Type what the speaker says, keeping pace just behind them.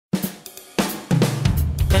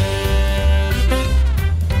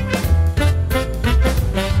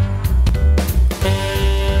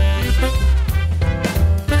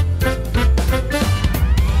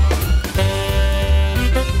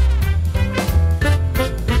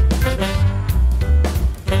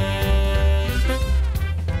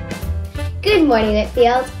morning,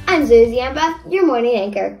 Whitfield. I'm Susie Amba, your morning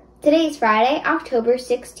anchor. Today is Friday, October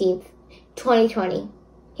 16th, 2020.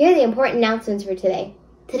 Here are the important announcements for today.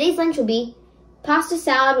 Today's lunch will be pasta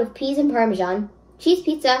salad with peas and parmesan, cheese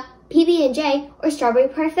pizza, PB&J, or strawberry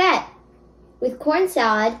parfait, with corn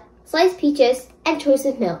salad, sliced peaches, and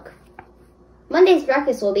toasted milk. Monday's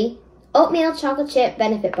breakfast will be oatmeal chocolate chip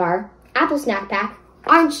benefit bar, apple snack pack,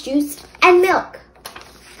 orange juice, and milk.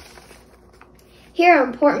 Here are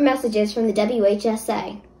important messages from the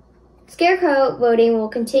WHSA. Scarecrow voting will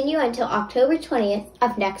continue until October 20th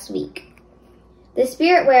of next week. The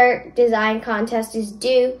Spirit Wear Design Contest is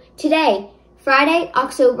due today, Friday,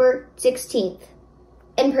 October 16th.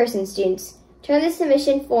 In-person students, turn the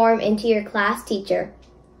submission form into your class teacher.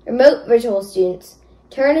 Remote virtual students,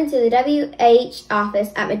 turn into the WH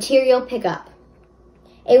office at material pickup.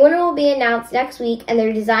 A winner will be announced next week and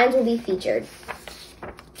their designs will be featured.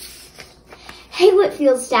 Hey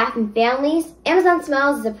Whitfield staff and families, Amazon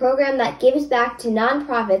Smiles is a program that gives back to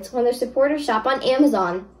nonprofits when their supporters shop on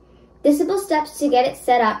Amazon. The simple steps to get it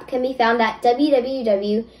set up can be found at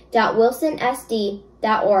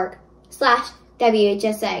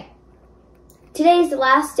www.wilsonsd.org/WHSA. Today is the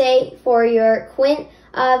last day for your quint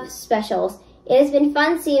of specials. It has been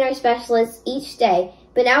fun seeing our specialists each day,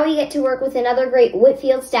 but now we get to work with another great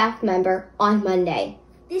Whitfield staff member on Monday.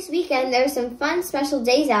 This weekend, there are some fun special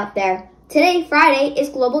days out there. Today, Friday, is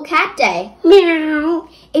Global Cat Day. Meow.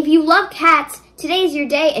 If you love cats, today is your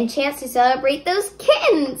day and chance to celebrate those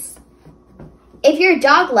kittens. If you're a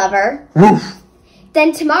dog lover,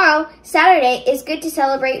 then tomorrow, Saturday, is good to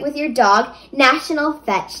celebrate with your dog, National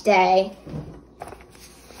Fetch Day.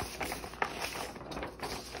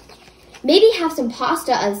 Maybe have some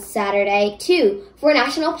pasta on Saturday, too, for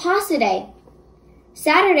National Pasta Day.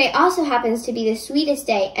 Saturday also happens to be the sweetest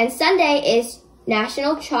day, and Sunday is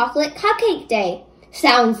National Chocolate Cupcake Day.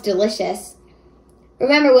 Sounds delicious.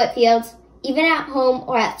 Remember, Whitfields, even at home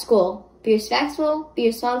or at school, be respectful, be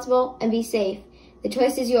responsible, and be safe. The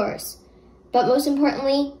choice is yours. But most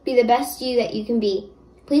importantly, be the best you that you can be.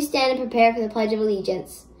 Please stand and prepare for the Pledge of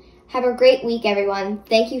Allegiance. Have a great week, everyone.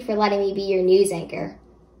 Thank you for letting me be your news anchor.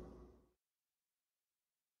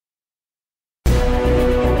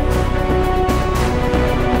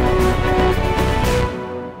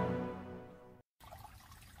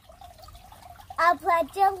 I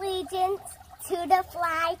pledge allegiance to the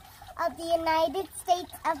flag of the United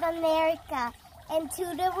States of America and to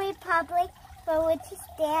the republic for which it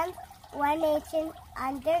stands, one nation,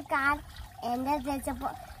 under God, indivisible,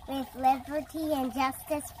 with liberty and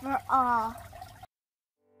justice for all.